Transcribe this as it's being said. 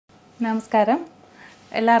നമസ്കാരം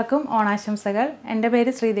എല്ലാവർക്കും ഓണാശംസകൾ എൻ്റെ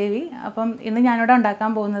പേര് ശ്രീദേവി അപ്പം ഇന്ന് ഞാൻ ഇവിടെ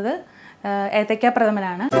ഉണ്ടാക്കാൻ പോകുന്നത് ഏത്തയ്ക്ക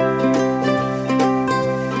പ്രഥമനാണ്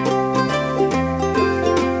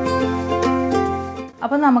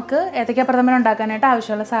അപ്പോൾ നമുക്ക് ഏത്തയ്ക്ക പ്രഥമൻ ഉണ്ടാക്കാനായിട്ട്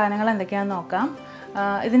ആവശ്യമുള്ള സാധനങ്ങൾ എന്തൊക്കെയാണെന്ന് നോക്കാം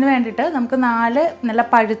ഇതിനു വേണ്ടിയിട്ട് നമുക്ക് 4 നല്ല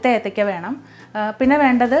പഴുത്ത ഏത്തയ്ക്ക വേണം പിന്നെ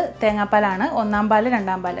വേണ്ടത് തേങ്ങാപ്പാലാണ് ഒന്നാം പാൽ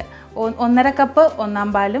രണ്ടാം പാൽ 1.5 കപ്പ് ഒന്നാം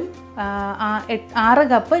പാലും 6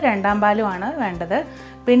 കപ്പ് രണ്ടാം പാലുമാണ് വേണ്ടത്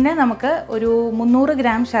പിന്നെ നമുക്ക് ഒരു 300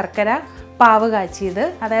 ഗ്രാം ശർക്കര പാവ് കാച്ചിയത്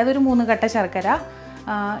അതായത് ഒരു 3 കട്ട ശർക്കര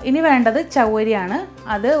ഇനി വേണ്ടത് ചവ്വരിയാണ്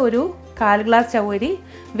അത് ഒരു 1/4 ഗ്ലാസ് ചവ്വരി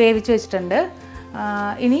വേവിച്ച് വെച്ചിട്ടുണ്ട്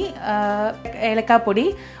ഇനി ഏലക്കാപ്പൊടി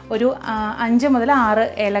ഒരു 5 മുതൽ 6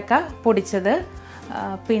 ഏലക്ക പൊടിച്ചത്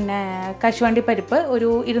പിന്നെ കശുവണ്ടി പരിപ്പ് ഒരു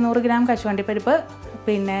 200 ഗ്രാം കശുവണ്ടി പരിപ്പ്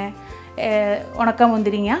പിന്നെ ഉണക്ക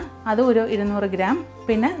മുന്തിരിങ്ങ അത് ഒരു 200 ഗ്രാം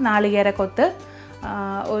പിന്നെ നാളികേരക്കൊത്ത്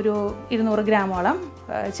ഒരു 200 ഗ്രാമോളം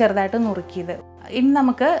ചെറുതായിട്ട് നുറുക്കിയത് ഇനി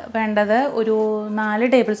നമുക്ക് വേണ്ടത് ഒരു 4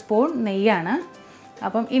 ടേബിൾ സ്പൂൺ നെയ്യാണ്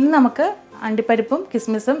അപ്പം ഇനി നമുക്ക് അണ്ടിപ്പരിപ്പും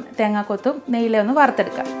കിസ്മിസും തേങ്ങാക്കൊത്തും നെയ്യിലൊന്ന്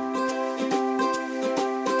വറുത്തെടുക്കാം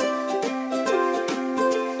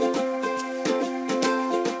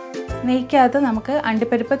നെയ്ക്കകത്ത് നമുക്ക്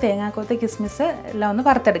അണ്ടിപ്പരിപ്പ് തേങ്ങാക്കൊത്ത് കിസ്മിസ് എല്ലാം ഒന്ന്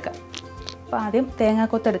വറുത്തെടുക്കാം അപ്പോൾ ആദ്യം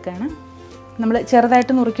തേങ്ങാക്കൊത്ത് എടുക്കുകയാണ് നമ്മൾ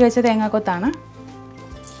ചെറുതായിട്ട് നുറുക്കി വെച്ച തേങ്ങാക്കൊത്താണ്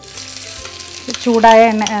ചൂടായ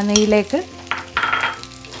നെയ്യിലേക്ക്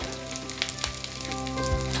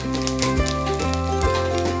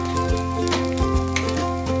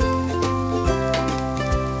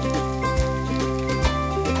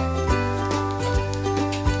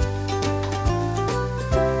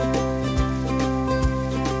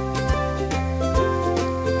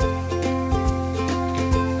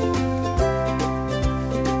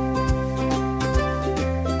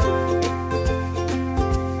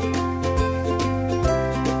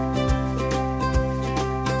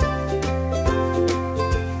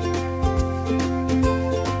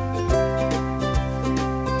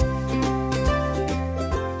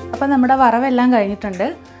അപ്പം നമ്മുടെ വറവെല്ലാം കഴിഞ്ഞിട്ടുണ്ട്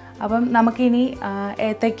അപ്പം നമുക്കിനി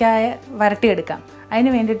ഏത്തയ്ക്കായ വരട്ടിയെടുക്കാം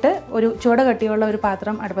അതിന് വേണ്ടിയിട്ട് ഒരു ചൂട് കട്ടിയുള്ള ഒരു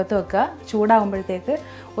പാത്രം അടുപ്പത്ത് വെക്കുക ചൂടാകുമ്പോഴത്തേക്ക്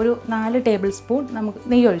ഒരു 4 ടേബിൾ സ്പൂൺ നമുക്ക്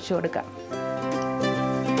നെയ്യ് ഒഴിച്ചു കൊടുക്കാം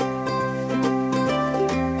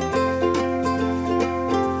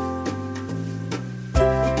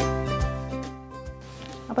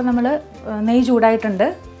അപ്പം നമ്മൾ നെയ്യ് ചൂടായിട്ടുണ്ട്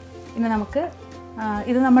ഇനി നമുക്ക്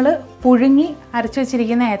ഇത് നമ്മൾ പുഴുങ്ങി അരച്ചു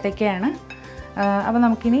വെച്ചിരിക്കുന്ന ഏത്തയ്ക്കയാണ് അപ്പോൾ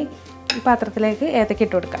നമുക്കിനി ഈ പാത്രത്തിലേക്ക് ഏത്തയ്ക്ക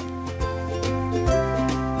ഇട്ട് കൊടുക്കാം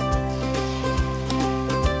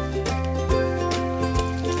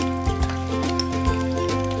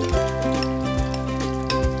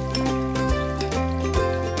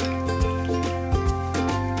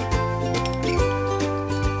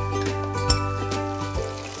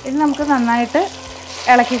ഇത് നമുക്ക് നന്നായിട്ട്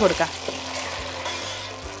ഇളക്കി കൊടുക്കാം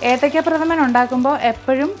ഏത്തയ്ക്ക പ്രഥമൻ ഉണ്ടാക്കുമ്പോൾ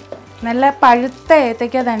എപ്പോഴും നല്ല പഴുത്ത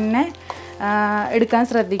ഏത്തയ്ക്ക തന്നെ എടുക്കാൻ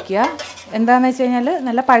ശ്രദ്ധിക്കുക എന്താണെന്ന് വെച്ച് കഴിഞ്ഞാൽ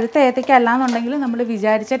നല്ല പഴുത്ത ഏത്തയ്ക്ക അല്ലാന്നുണ്ടെങ്കിൽ നമ്മൾ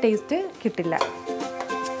വിചാരിച്ച ടേസ്റ്റ് കിട്ടില്ല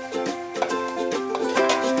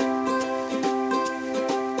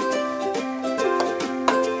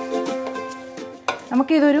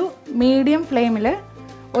നമുക്കിതൊരു മീഡിയം ഫ്ലെയിമിൽ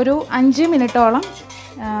ഒരു 5 മിനിറ്റോളം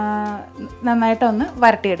നന്നായിട്ടൊന്ന്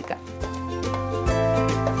വരട്ടിയെടുക്കാം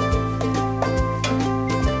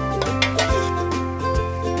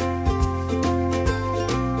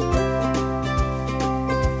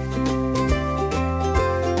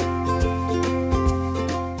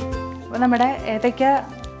നമ്മുടെ ഏത്തയ്ക്ക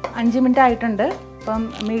 5 മിനിറ്റ് ആയിട്ടുണ്ട് അപ്പം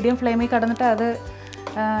മീഡിയം ഫ്ലെയിമിൽ കടന്നിട്ട് അത്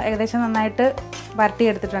ഏകദേശം നന്നായിട്ട്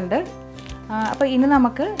വരട്ടിയെടുത്തിട്ടുണ്ട് അപ്പോൾ ഇനി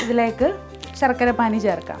നമുക്ക് ഇതിലേക്ക് ശർക്കര പാനി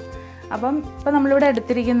ചേർക്കാം അപ്പം ഇപ്പോൾ നമ്മളിവിടെ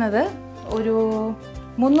എടുത്തിരിക്കുന്നത് ഒരു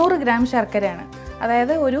 300 ഗ്രാം ശർക്കരയാണ്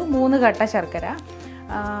അതായത് ഒരു 3 കട്ട ശർക്കര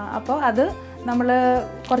അപ്പോൾ അത് നമ്മൾ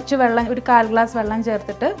കുറച്ച് വെള്ളം ഒരു 1/4 ഗ്ലാസ് വെള്ളം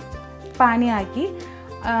ചേർത്തിട്ട് പാനിയാക്കി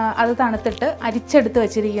അത് തണുത്തിട്ട് അരിച്ചെടുത്ത്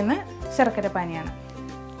വെച്ചിരിക്കുന്ന ശർക്കര പാനിയാണ്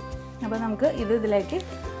അപ്പോൾ നമുക്ക് ഇതിലേക്ക്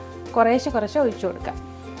കുറേശ്ശെ ഒഴിച്ചു കൊടുക്കാം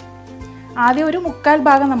ആദ്യം ഒരു 1/4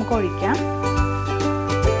 ഭാഗം നമുക്ക് ഒഴിക്കാം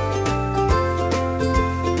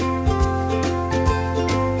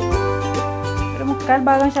ഒരു 1/4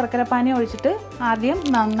 ഭാഗം ശർക്കര പാനി ഒഴിച്ചിട്ട് ആദ്യം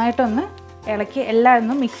നന്നായിട്ടൊന്ന് ഇളക്കി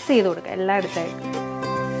എല്ലാം മിക്സ് ചെയ്ത് കൊടുക്കുക എല്ലായിടത്തായിട്ട്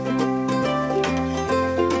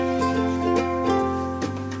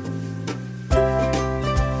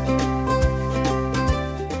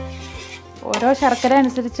ഓരോ ശർക്കര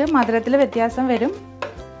അനുസരിച്ച് മധുരത്തിൽ വ്യത്യാസം വരും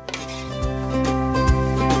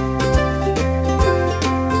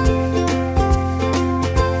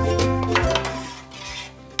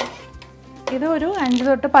ഇത് ഒരു 5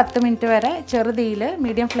 തൊട്ട് 10 മിനിറ്റ് വരെ ചെറുതീയിൽ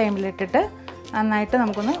മീഡിയം ഫ്ലെയിമിലിട്ടിട്ട് നന്നായിട്ട്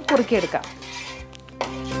നമുക്കൊന്ന് കുറുക്കിയെടുക്കാം.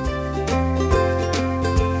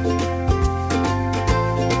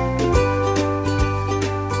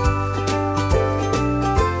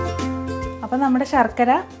 നമ്മുടെ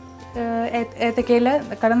ശർക്കര ഏത്തക്കയിൽ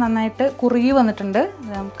കട നന്നായിട്ട് കുറുകി വന്നിട്ടുണ്ട്.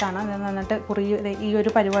 നമുക്ക് കാണാം, നന്നായിട്ട് കുറുകി ഈ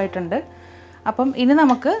ഒരു പരുവായിട്ടുണ്ട്. അപ്പം ഇനി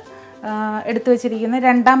നമുക്ക് എടുത്തു വെച്ചിരിക്കുന്ന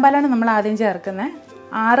രണ്ടാം പാലാണ് നമ്മൾ ആദ്യം ചേർക്കുന്നത്.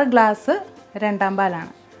 6 ഗ്ലാസ് രണ്ടാം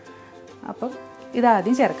പാലാണ്. അപ്പം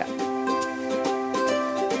ഇതാദ്യം ചേർക്കാം.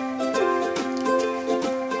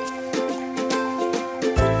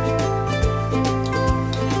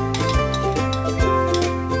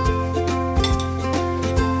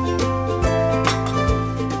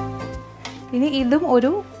 ഇനി ഇതും ഒരു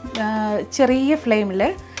ചെറിയ ഫ്ലെയിമിൽ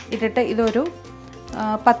ഇട്ടിട്ട് ഇതൊരു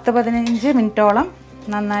 10-15 മിനിറ്റോളം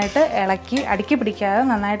നന്നായിട്ട് ഇളക്കി, അടുക്കി പിടിക്കാതെ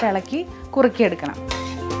നന്നായിട്ട് ഇളക്കി കുറുക്കിയെടുക്കണം.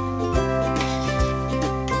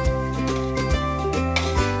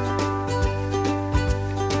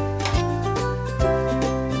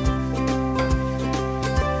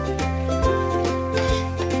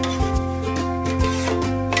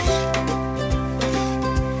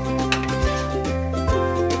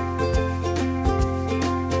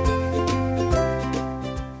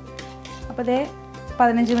 അപ്പോൾ ഇതേ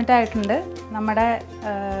 15 മിനിറ്റ് ആയിട്ടുണ്ട്. നമ്മുടെ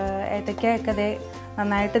ഏത്തക്കയൊക്കെ ഇതേ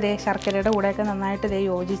നന്നായിട്ട് ഇതേ ശർക്കരയുടെ കൂടെയൊക്കെ നന്നായിട്ട് ഇതേ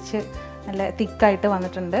യോജിച്ച് നല്ല തിക്കായിട്ട്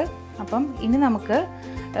വന്നിട്ടുണ്ട്. അപ്പം ഇനി നമുക്ക്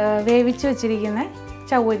വേവിച്ച് വെച്ചിരിക്കുന്ന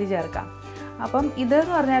ചവ്വരി ചേർക്കാം. അപ്പം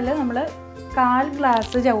ഇതെന്ന് പറഞ്ഞാൽ നമ്മൾ 1/4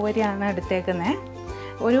 ഗ്ലാസ് ചവ്വരിയാണ് എടുത്തേക്കുന്നത്.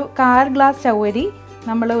 ഒരു 1/4 ഗ്ലാസ് ചവ്വരി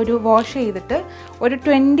നമ്മൾ ഒരു വാഷ് ചെയ്തിട്ട് ഒരു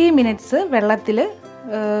 20 മിനിറ്റ്സ് വെള്ളത്തിൽ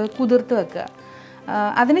കുതിർത്ത് വെക്കുക.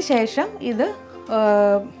 അതിനുശേഷം ഇത്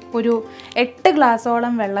ഒരു 8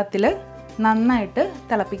 ഗ്ലാസോളം വെള്ളത്തിൽ നന്നായിട്ട്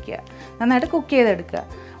തിളപ്പിക്കുക, നന്നായിട്ട് കുക്ക് ചെയ്തെടുക്കുക.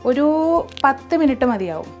 ഒരു 10 മിനിറ്റ്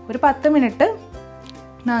മതിയാവും. ഒരു 10 മിനിറ്റ്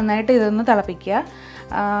നന്നായിട്ട് ഇതൊന്ന് തിളപ്പിക്കുക.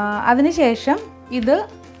 അതിനുശേഷം ഇത്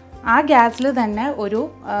ആ ഗ്യാസിൽ തന്നെ ഒരു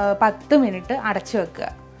 10 മിനിറ്റ് അടച്ചു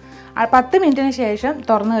വെക്കുക. 10 മിനിറ്റിന് ശേഷം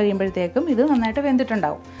തുറന്നു കഴിയുമ്പോഴത്തേക്കും ഇത് നന്നായിട്ട്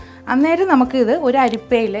വെന്തിട്ടുണ്ടാവും. അന്നേരം നമുക്കിത് ഒരു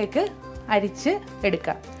അരിപ്പയിലേക്ക് അരിച്ച്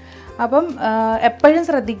എടുക്കാം. അപ്പം എപ്പോഴും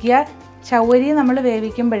ശ്രദ്ധിക്കുക, ചവ്വരി നമ്മൾ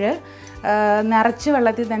വേവിക്കുമ്പോൾ നിറച്ച്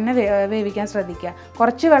വെള്ളത്തിൽ തന്നെ വേവിക്കാൻ ശ്രദ്ധിക്കുക.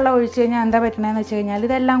 കുറച്ച് വെള്ളം ഒഴിച്ച് കഴിഞ്ഞാൽ എന്താ പറ്റണമെന്ന് വെച്ച് കഴിഞ്ഞാൽ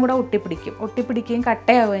ഇതെല്ലാം കൂടെ ഒട്ടിപ്പിടിക്കുകയും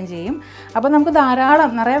കട്ടയാവുകയും ചെയ്യും. അപ്പോൾ നമുക്ക്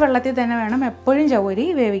നിറയെ വെള്ളത്തിൽ തന്നെ വേണം എപ്പോഴും ചവ്വരി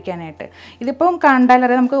വേവിക്കാനായിട്ട്. ഇതിപ്പം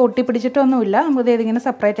കണ്ടാലറിയാം നമുക്ക് ഒട്ടിപ്പിടിച്ചിട്ടൊന്നുമില്ല, നമുക്കിത് ഇതിങ്ങനെ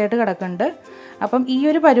സെപ്പറേറ്റ് ആയിട്ട് കിടക്കുന്നുണ്ട്. അപ്പം ഈ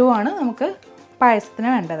ഒരു പരുവമാണ് നമുക്ക്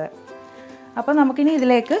പായസത്തിന് വേണ്ടത്. അപ്പം നമുക്കിനി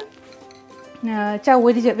ഇതിലേക്ക്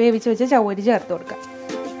ചവ്വരി വേവിച്ച് വെച്ച് ചവ്വരി ചേർത്ത് കൊടുക്കാം.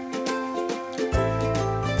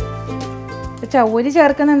 ചവ്വരി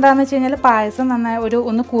ചേർക്കുന്നത് എന്താണെന്ന് വെച്ച് കഴിഞ്ഞാൽ പായസം നന്നായി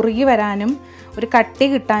ഒന്ന് കുറുകി വരാനും ഒരു കട്ടി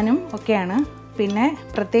കിട്ടാനും ഒക്കെയാണ്. പിന്നെ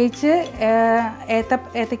പ്രത്യേകിച്ച്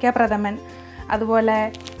ഏത്തക്ക പ്രഥമൻ, അതുപോലെ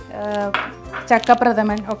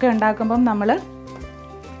ചക്കപ്രഥമൻ ഒക്കെ ഉണ്ടാക്കുമ്പം നമ്മൾ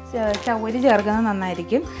ചവ്വരി ചേർക്കുന്നത്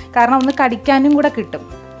നന്നായിരിക്കും. കാരണം ഒന്ന് കടിക്കാനും കൂടെ കിട്ടും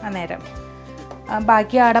അന്നേരം.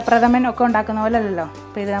 ബാക്കി ആടപ്രഥമൻ ഒക്കെ ഉണ്ടാക്കുന്ന പോലെ അല്ലല്ലോ.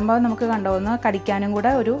 അപ്പോൾ ഇതാകുമ്പോൾ നമുക്ക് ഒന്ന് കടിക്കാനും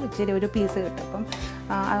കൂടെ ഒരു പീസ് കിട്ടും. അപ്പം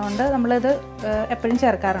അതുകൊണ്ട് നമ്മളിത് എപ്പോഴും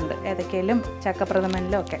ചേർക്കാറുണ്ട് ഏതൊക്കെയിലും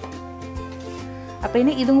ചക്കപ്രഥമനിലും ഒക്കെ. അപ്പോൾ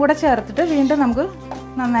ഇനി ഇതും കൂടെ ചേർത്തിട്ട് വീണ്ടും നമുക്ക്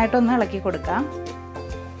നന്നായിട്ടൊന്ന് ഇളക്കി കൊടുക്കാം.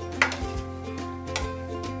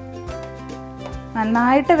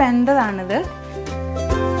 നന്നായിട്ട് വെന്തതാണിത്.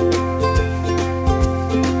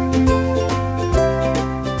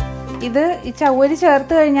 ഇത് ഈ ചവ്വരി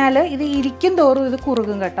ചേർത്ത് കഴിഞ്ഞാൽ ഇത് ഇരിക്കും തോറും ഇത്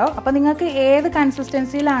കുറുകും കേട്ടോ. അപ്പോൾ നിങ്ങൾക്ക് ഏത്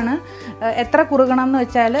കൺസിസ്റ്റൻസിയിലാണ് എത്ര കുറുകണം എന്ന്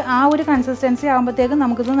വെച്ചാൽ ആ ഒരു കൺസിസ്റ്റൻസി ആകുമ്പോഴത്തേക്കും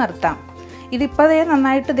നമുക്കിത് നിർത്താം. ഇതിപ്പോൾ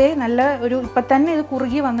നന്നായിട്ട് നല്ല ഇപ്പം തന്നെ ഇത്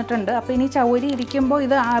കുറുകി വന്നിട്ടുണ്ട്. അപ്പോൾ ഇനി ചവ്വരി ഇരിക്കുമ്പോൾ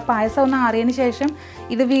ഇത് പായസം ഒന്ന് ആറിയതിന് ശേഷം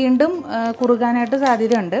ഇത് വീണ്ടും കുറുകാനായിട്ട്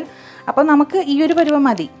സാധ്യതയുണ്ട്. അപ്പോൾ നമുക്ക് ഈ ഒരു പരുവം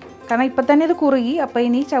മതി. കാരണം ഇപ്പം തന്നെ ഇത് കുറുകി, അപ്പോൾ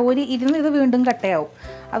ഇനി ചവ്വരി ഇരുന്ന് ഇത് വീണ്ടും കട്ടയാവും.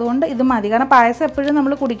 അതുകൊണ്ട് ഇത് മതി. കാരണം പായസം എപ്പോഴും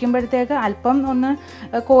നമ്മൾ കുടിക്കുമ്പോഴത്തേക്ക് അല്പം ഒന്ന്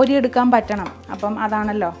കോരിയെടുക്കാൻ പറ്റണം. അപ്പം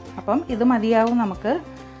അതാണല്ലോ. അപ്പം ഇത് മതിയാവും നമുക്ക്.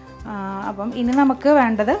 അപ്പം ഇനി നമുക്ക്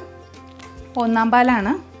വേണ്ടത് 1-ാം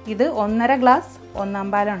പാലാണ്. ഇത് 1.5 ഗ്ലാസ് 1-ാം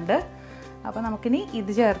പാലുണ്ട്. അപ്പോൾ നമുക്കിനി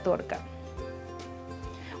ഇത് ചേർത്ത് കൊടുക്കാം.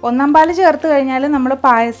 1-ാം പാൽ ചേർത്ത് കഴിഞ്ഞാൽ നമ്മൾ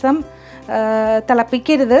പായസം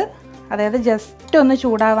തിളപ്പിക്കരുത്. അതായത് ജസ്റ്റ് ഒന്ന്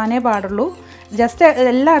ചൂടാവാനേ പാടുള്ളൂ. ജസ്റ്റ്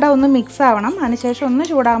എല്ലായിടം ഒന്ന് മിക്സ് ആവണം. അതിനുശേഷം ഒന്ന്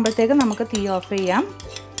ചൂടാകുമ്പോഴത്തേക്ക് നമുക്ക് തീ ഓഫ് ചെയ്യാം.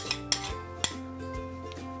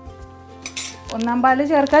 1-ാം പാൽ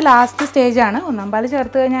ചേർക്കുക ലാസ്റ്റ് സ്റ്റേജാണ്. 1-ാം പാൽ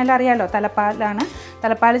ചേർത്ത് കഴിഞ്ഞാൽ അറിയാമല്ലോ തലപ്പാലാണ്.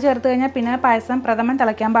 തലപ്പാൽ ചേർത്ത് കഴിഞ്ഞാൽ പിന്നെ പായസം പ്രഥമൻ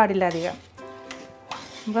തിളയ്ക്കാൻ പാടില്ല അധികം.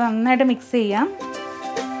 അപ്പോൾ നന്നായിട്ട് മിക്സ് ചെയ്യാം.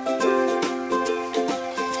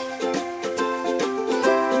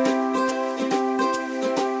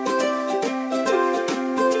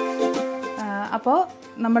 അപ്പോൾ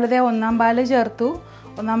നമ്മളിതേ 1-ാം പാൽ ചേർത്തു.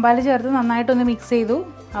 1-ാം പാൽ ചേർത്ത് നന്നായിട്ടൊന്ന് മിക്സ് ചെയ്തു.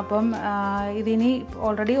 അപ്പം ഇതിനി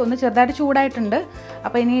ഓൾറെഡി ഒന്ന് ചെറുതായിട്ട് ചൂടായിട്ടുണ്ട്.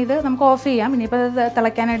 അപ്പോൾ ഇനി ഇത് നമുക്ക് ഓഫ് ചെയ്യാം. ഇനിയിപ്പോൾ ഇത്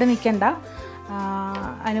തിളയ്ക്കാനായിട്ട് നിൽക്കണ്ട.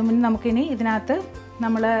 അതിന് മുന്നേ നമുക്കിനി ഇതിനകത്ത്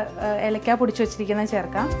നമ്മൾ ഏലക്ക പൊടിച്ച് വെച്ചിരിക്കുന്നത്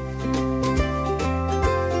ചേർക്കാം.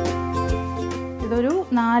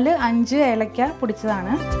 4-5 ഏലക്ക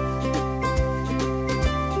പൊടിച്ചതാണ്.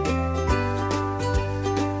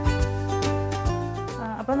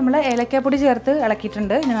 അപ്പോൾ നമ്മൾ ഏലക്കാപ്പൊടി ചേർത്ത്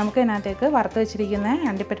ഇളക്കിയിട്ടുണ്ട്. ഇനി നമുക്ക് ഇതിനകത്തേക്ക് വറുത്ത് വെച്ചിരിക്കുന്ന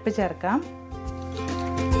അണ്ടിപ്പരിപ്പ് ചേർക്കാം.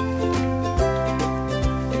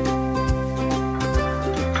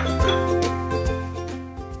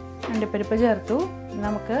 അണ്ടിപ്പരിപ്പ് ചേർത്തു.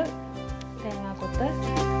 നമുക്ക് തേങ്ങാക്കൊത്ത്,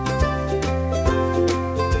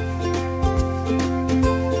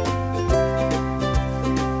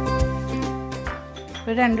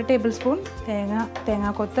 ഒരു 2 ടേബിൾ സ്പൂൺ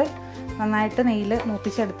തേങ്ങാക്കൊത്ത് നന്നായിട്ട് നെയ്യിൽ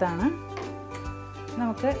മൂപ്പിച്ചെടുത്താണ്.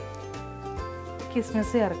 നമുക്ക്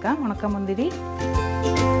കിസ്മിസ് ചേർക്കാം, ഉണക്കമുന്തിരി,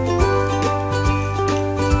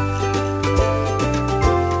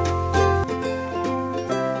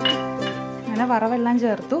 അങ്ങനെ വറവെല്ലാം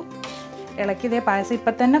ചേർത്തു. ഇളക്കി ഇതേ പായസം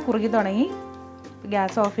ഇപ്പം തന്നെ കുറുകി തുടങ്ങി.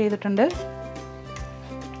 ഗ്യാസ് ഓഫ് ചെയ്തിട്ടുണ്ട്.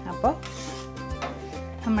 അപ്പോൾ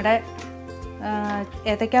നമ്മുടെ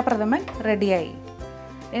ഏത്തയ്ക്ക പ്രഥമൻ റെഡിയായി.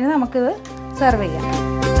 ഇനി നമുക്കിത് സെർവ് ചെയ്യാം.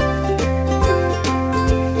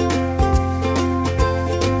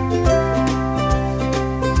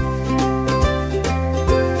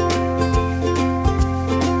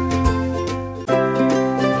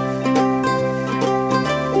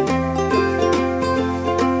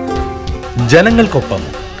 ജനങ്ങൾക്കൊപ്പം,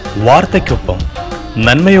 വാർത്തയ്ക്കൊപ്പം,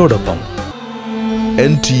 നന്മയോടൊപ്പം.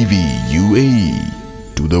 NTV UAE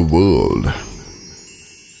to the world.